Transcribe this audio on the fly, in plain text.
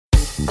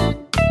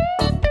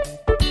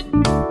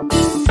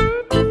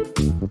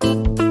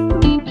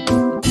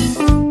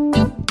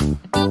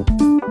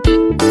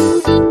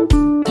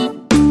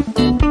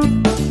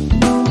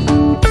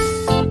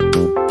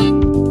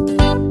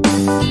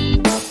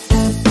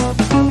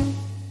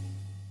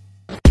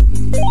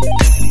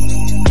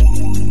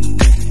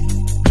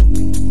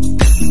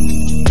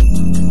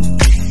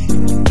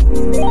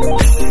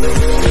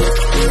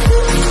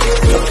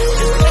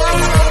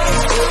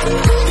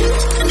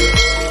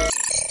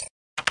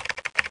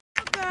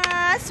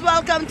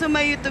Welcome to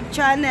my YouTube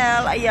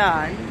channel.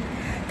 Ayan.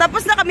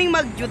 Tapos na kaming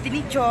mag-duty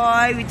ni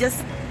Joy. We just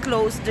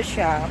closed the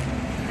shop.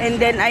 And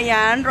then,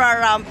 ayan,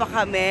 rarampa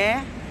kami.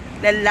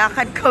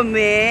 Lalakad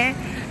kami.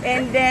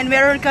 And then,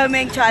 meron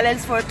kaming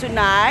challenge for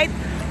tonight.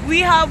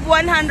 We have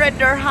 100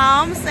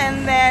 dirhams.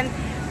 And then,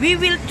 we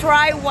will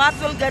try what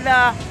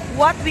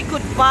we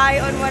could buy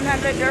on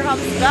 100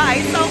 dirhams,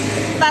 guys. So,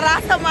 tara,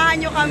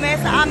 samahan nyo kami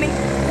sa aming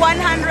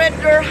 100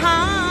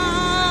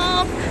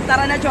 dirhams.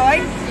 Tara na,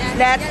 Joy.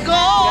 Let's go!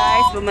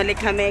 Guys,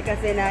 bumalik kami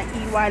kasi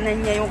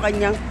naiwanan niya yung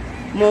kanyang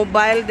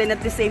mobile. Then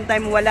at the same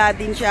time, wala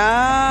din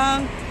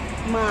siyang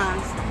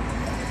mask.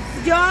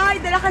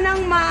 Joy, dala ka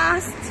ng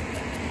mask.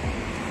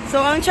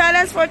 So, ang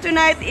challenge for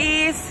tonight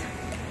is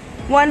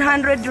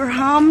 100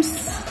 dirhams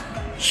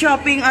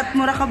shopping at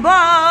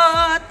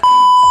Murakabat.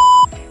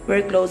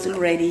 We're closed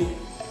already.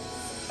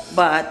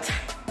 But,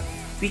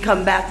 we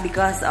come back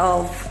because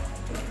of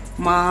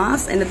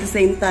mask and at the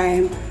same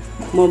time,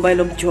 mobile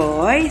of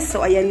Joy.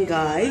 So, ayan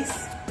guys.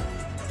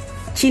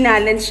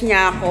 Challenge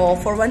niya ako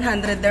for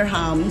 100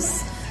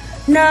 dirhams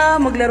na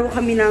maglaro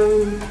kami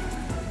ng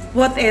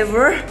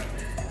whatever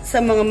sa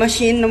mga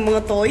machine ng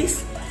mga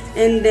toys.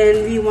 And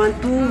then, we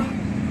want to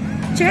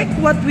check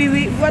what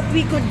we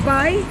could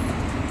buy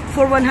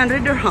for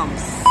 100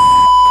 dirhams.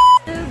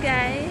 Hello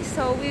guys.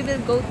 So, we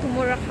will go to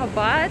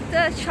Murakabat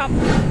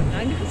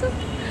shopping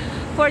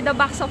for the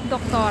box of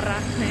Doktora.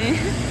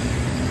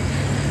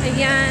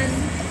 Ayan.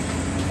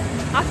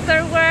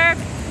 After work,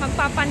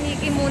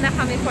 magpapaniki muna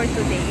kami for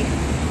today.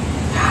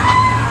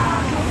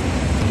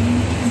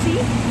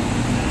 See?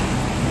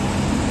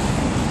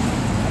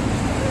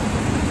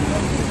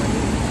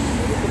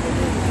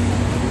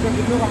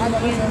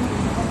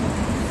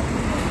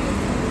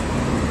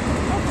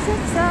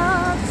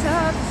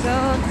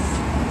 Sucks.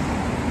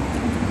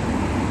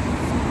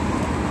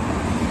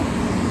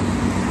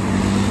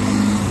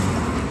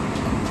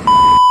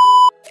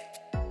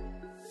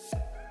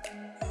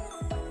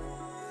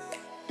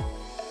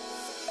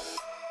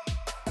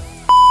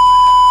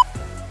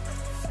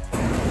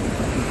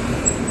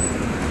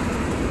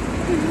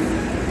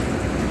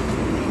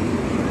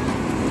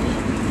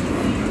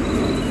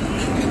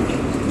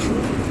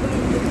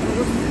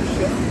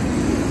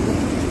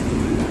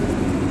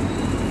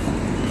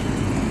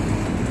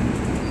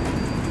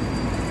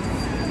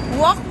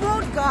 Walk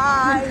mode,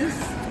 guys.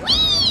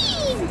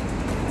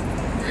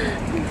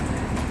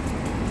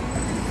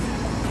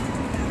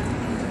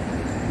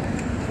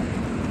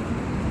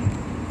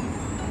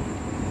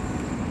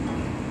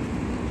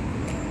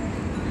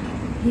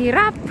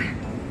 Hirap.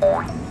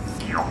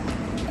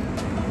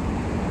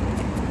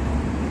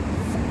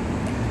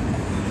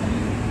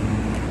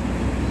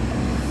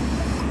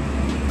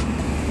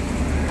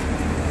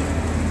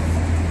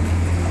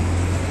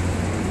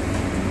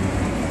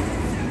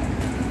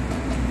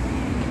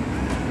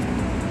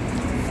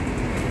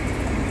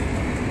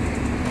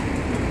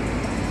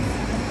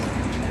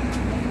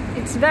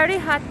 It's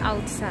very hot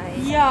outside.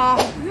 Yeah.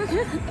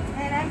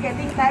 And I'm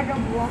getting tired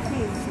of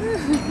walking.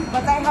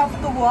 But I have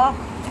to walk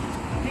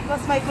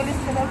because my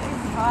cholesterol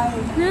is high.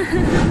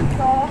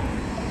 So,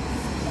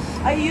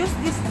 I use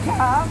this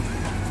cab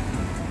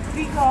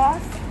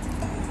because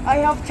I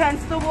have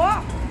chance to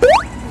walk.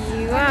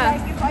 Yeah.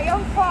 Like if I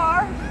am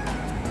far,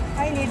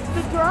 I need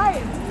to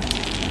drive.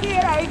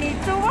 Here, I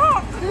need to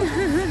walk.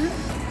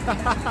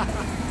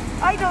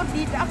 I don't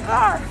need a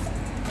car.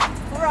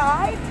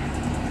 Right?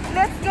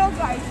 Let's go,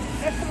 guys.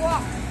 Let's walk.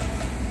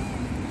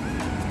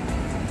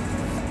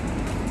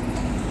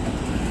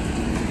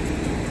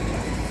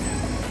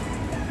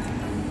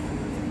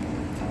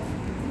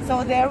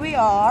 So there we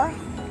are.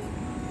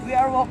 We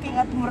are walking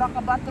at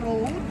Murakabat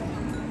Road.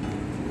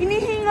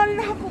 Hinihingal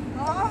na ako,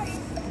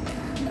 guys.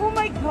 Oh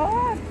my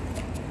God.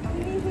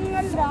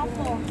 Hinihingal na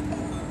ako.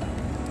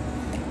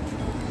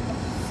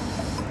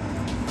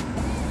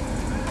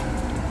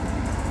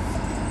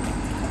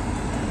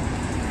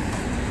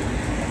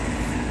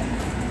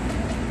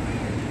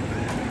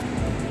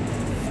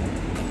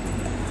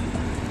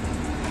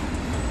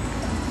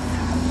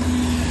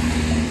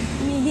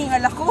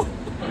 Hinihingal ako.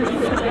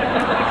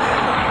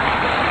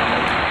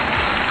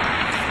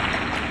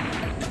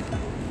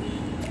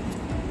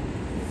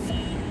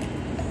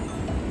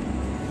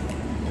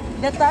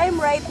 The time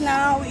right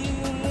now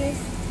is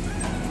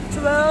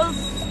 12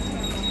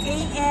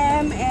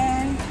 a.m.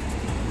 and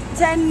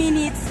 10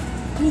 minutes.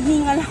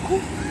 Hinihingal ako.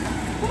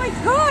 Oh my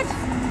God!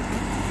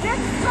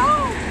 Let's go!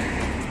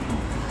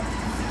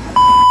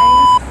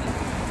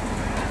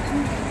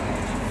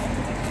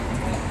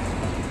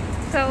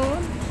 So,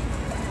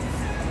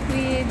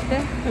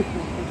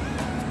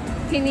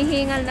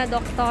 Hinihingal na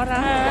doktora.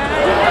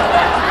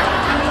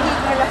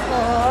 Hinihingal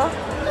ako.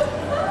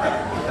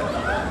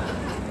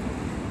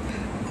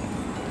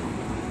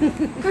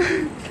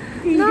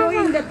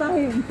 Enjoying the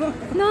time.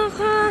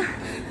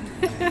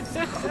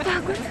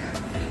 Nakakapagod.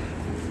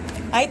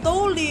 I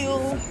told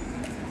you.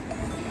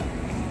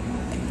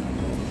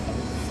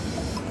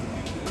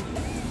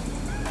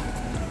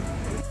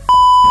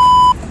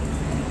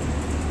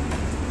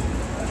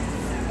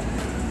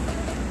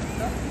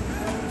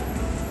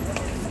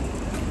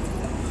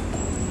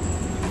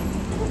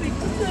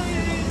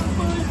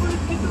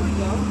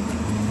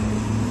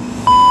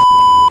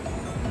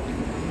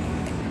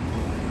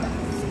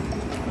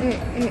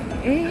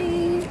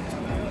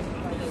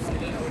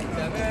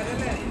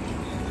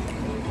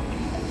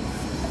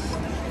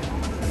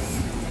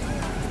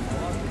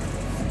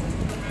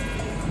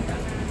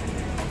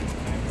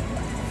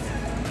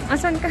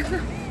 Asan ka na?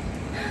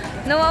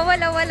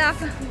 Nawawala-wala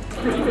ka.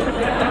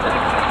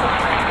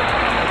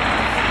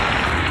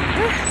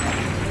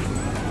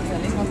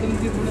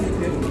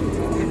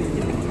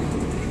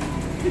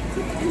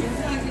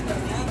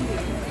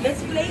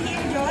 Let's play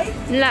here, Joy.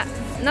 No.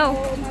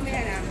 Oh,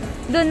 mamaya na.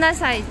 Doon na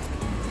side.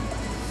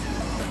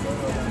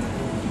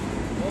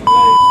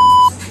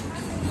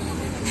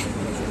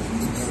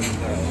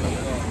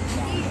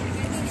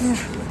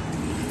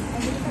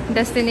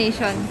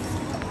 Destination.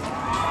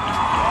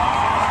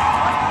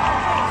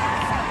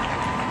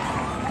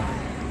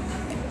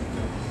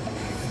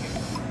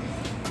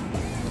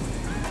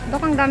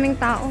 Dok, ang daming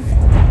tao.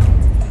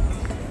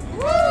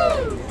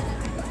 Woo!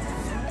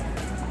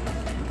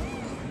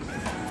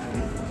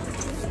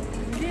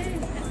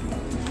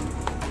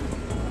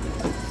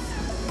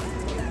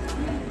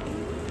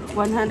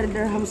 100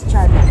 dirhams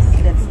challenge.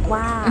 That's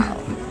Wow.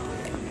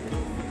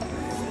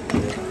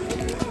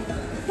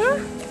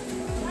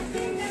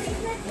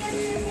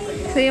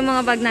 So yung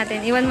mga bag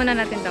natin, iwan muna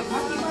natin, Dok.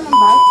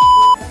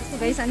 So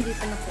guys,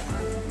 andito na po.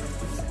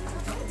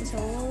 So,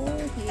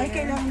 here. Ay,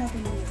 kailangan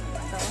natin.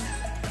 Ito.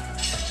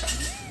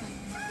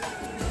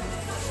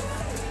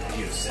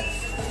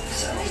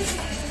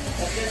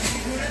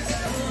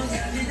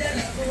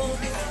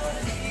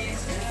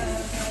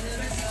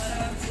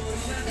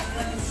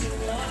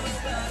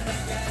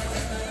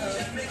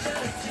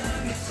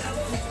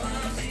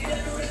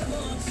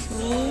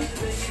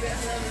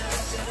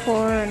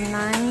 For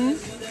 9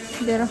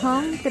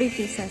 dirham, 3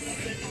 pieces.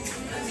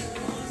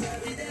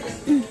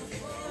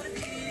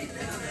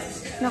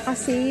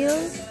 Naka-sale.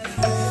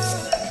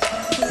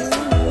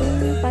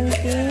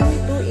 Panting,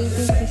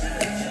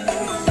 280.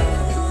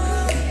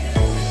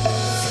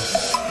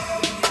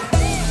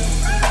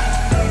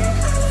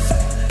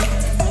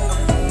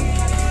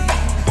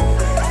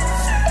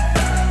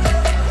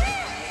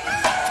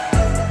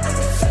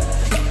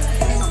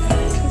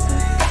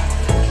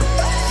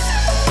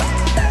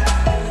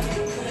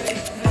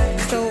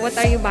 What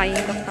are you buying,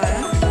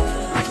 Doktora?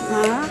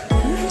 Huh?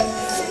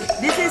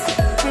 This is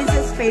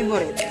Princess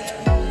favorite.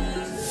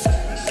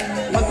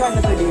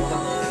 Magkano to dito?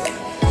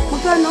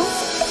 Magkano?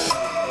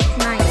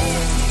 9.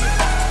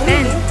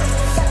 10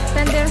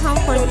 dirham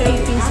for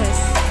 3 pieces.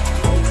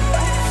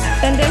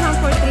 10 dirham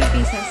for 3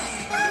 pieces.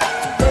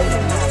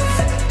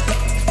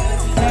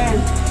 10.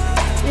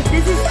 If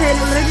this is 10,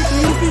 already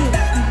 20.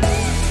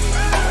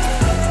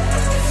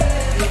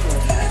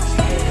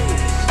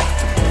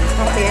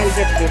 Okay, I'll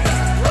get this.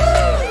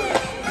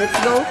 Let's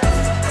go.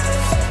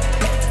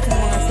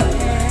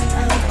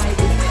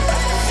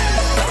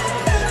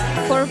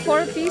 For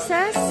 4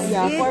 pieces?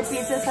 Yeah, 4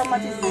 pieces. How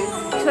much is this?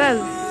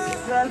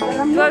 12.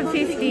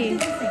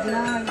 12.50.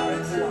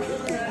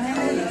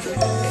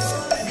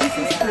 This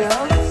is 12.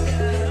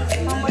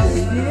 How much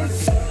is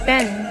this? 10.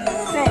 10.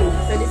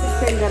 So this is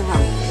 10 dirham.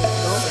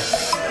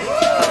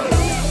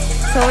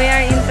 So we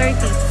are in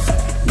 30.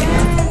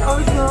 And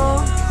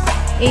also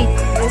 8.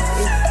 this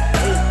is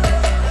 8.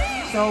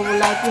 So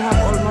like you have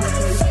almost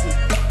 20.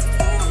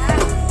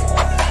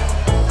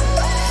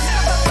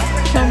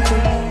 Shampoo.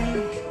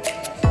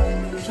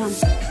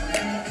 Shampoo.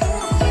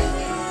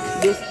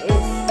 This is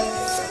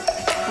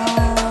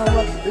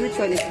which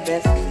one is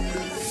best?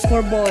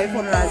 For boy,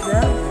 for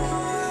Razel?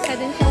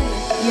 Head and shoulder.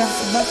 Yeah,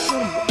 but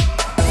for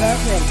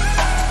Razel.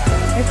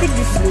 I think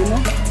this blue, no?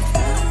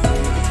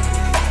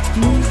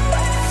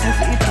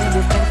 Let's eat for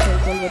this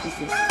circle. What is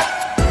this?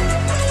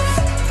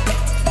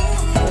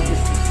 What is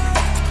this?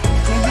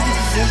 Maybe this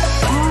is good.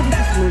 Oh, this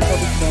is blue. So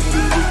it's better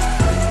maybe.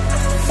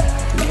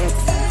 Yes,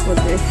 for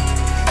this.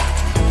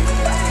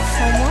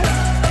 How much?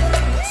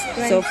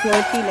 So 40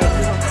 like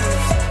this.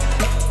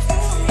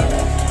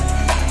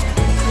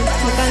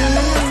 Magkano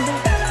na lang?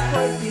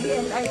 40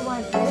 and I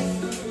want this.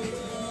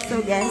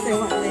 So guys, I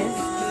want this.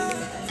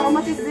 How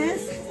much is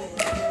this?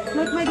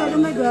 Oh my god,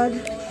 oh my god.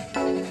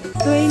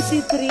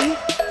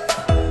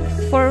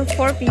 23 For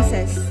 4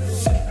 pieces.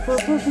 for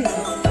 4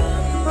 pieces.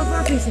 For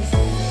 4 pieces.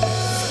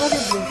 What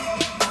is this?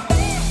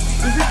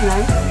 Is it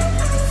nice?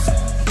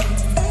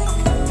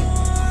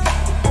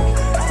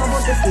 How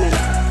about this man?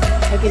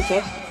 I can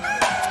check.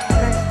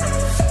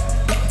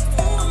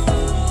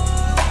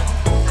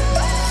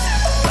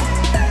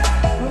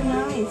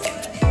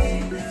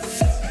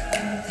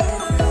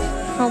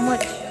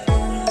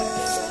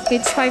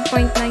 It's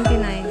 5.99.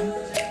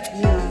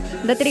 Yeah.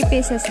 The 3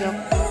 pieces, look.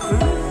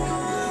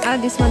 Ah,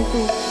 this one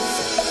too.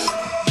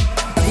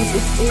 This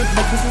is 8,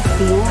 but this is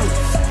small.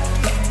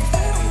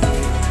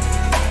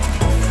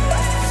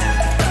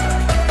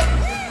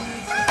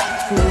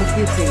 So what do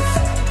you think?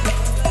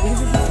 This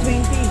is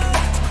 20.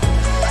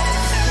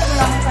 Ito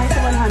lang tayo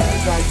sa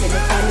 100 guys. And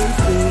the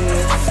challenge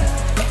is,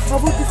 how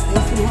about this one?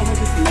 How about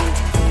this one?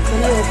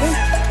 Can I open?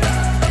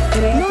 Can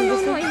I open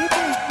this one? No,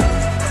 ito.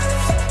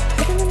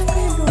 Ito na lang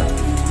kayo doon.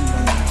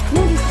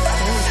 No, this is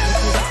fine.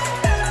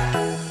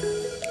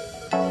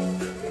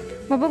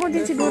 Mabago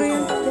din siguro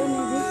yun.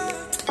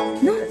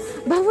 No,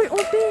 bawal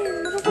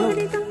open.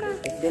 Makapagalitan ka.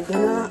 Ekdel ka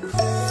na.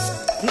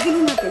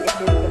 Bigilin natin,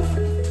 ekdel ka.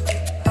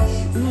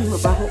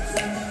 Mabaho.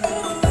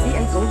 See,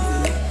 I told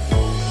you.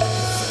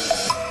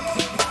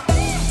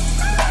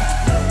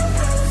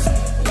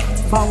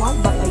 Bawal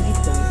ba kayo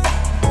dito?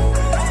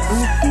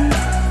 Okay.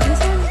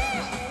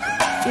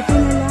 Ito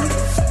na lang.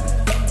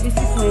 This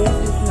is nice.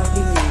 This is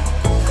lovely.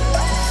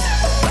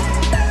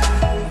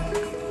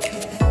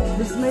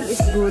 The smell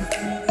is good.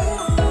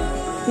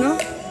 No?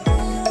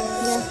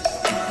 Yeah.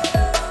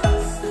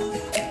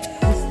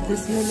 The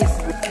smell is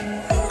good.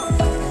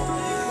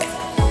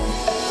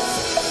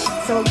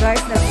 So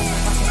guys, I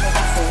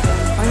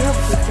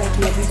have to check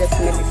maybe the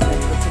smell is not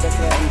good, so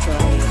that's why I'm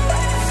trying.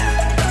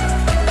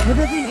 But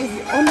the thing is,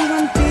 only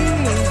one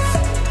piece.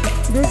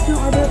 There's no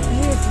other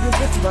piece. You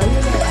just buy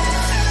it.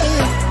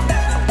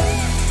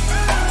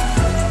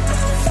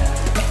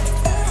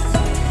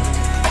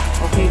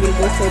 Okay, we'll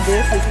go for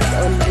this. This is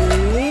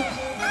only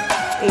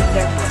 8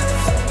 dirhams.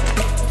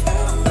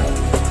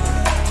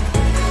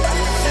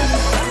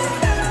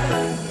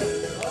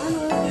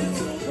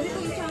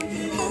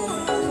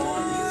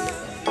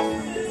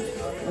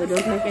 I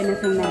don't like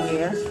anything now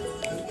here.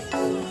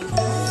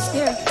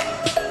 Here.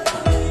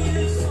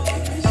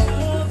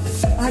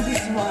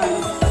 This one.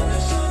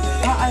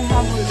 I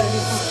have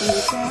already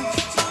completed.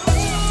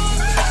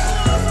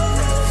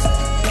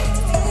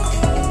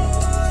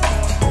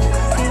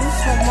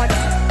 See how much?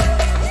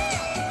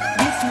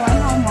 This one,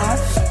 how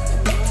much?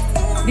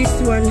 This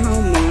one, how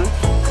much?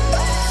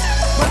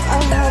 But I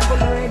have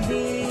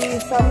already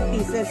some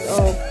pieces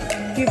of,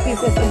 few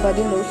pieces of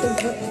body lotion.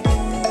 But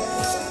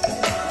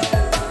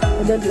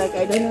I don't like,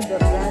 I don't know the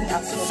brand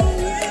actually.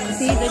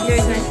 See that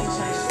you're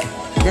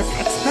 95. That's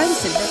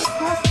expensive. That's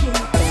costly.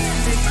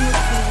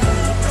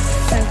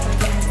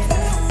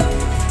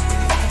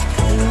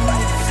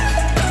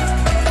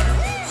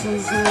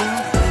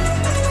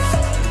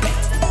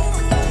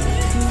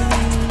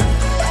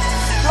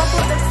 How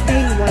about that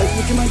stain white?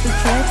 Would you mind to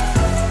check?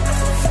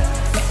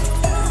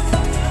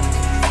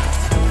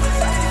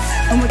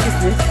 How much is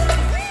this?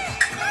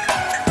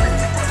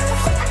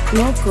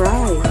 No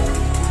price.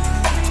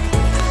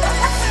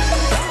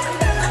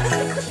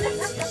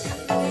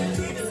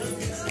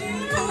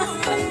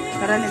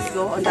 Tara, let's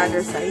go on the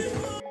other side.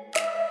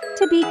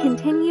 To be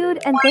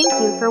continued, and thank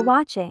you for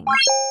watching.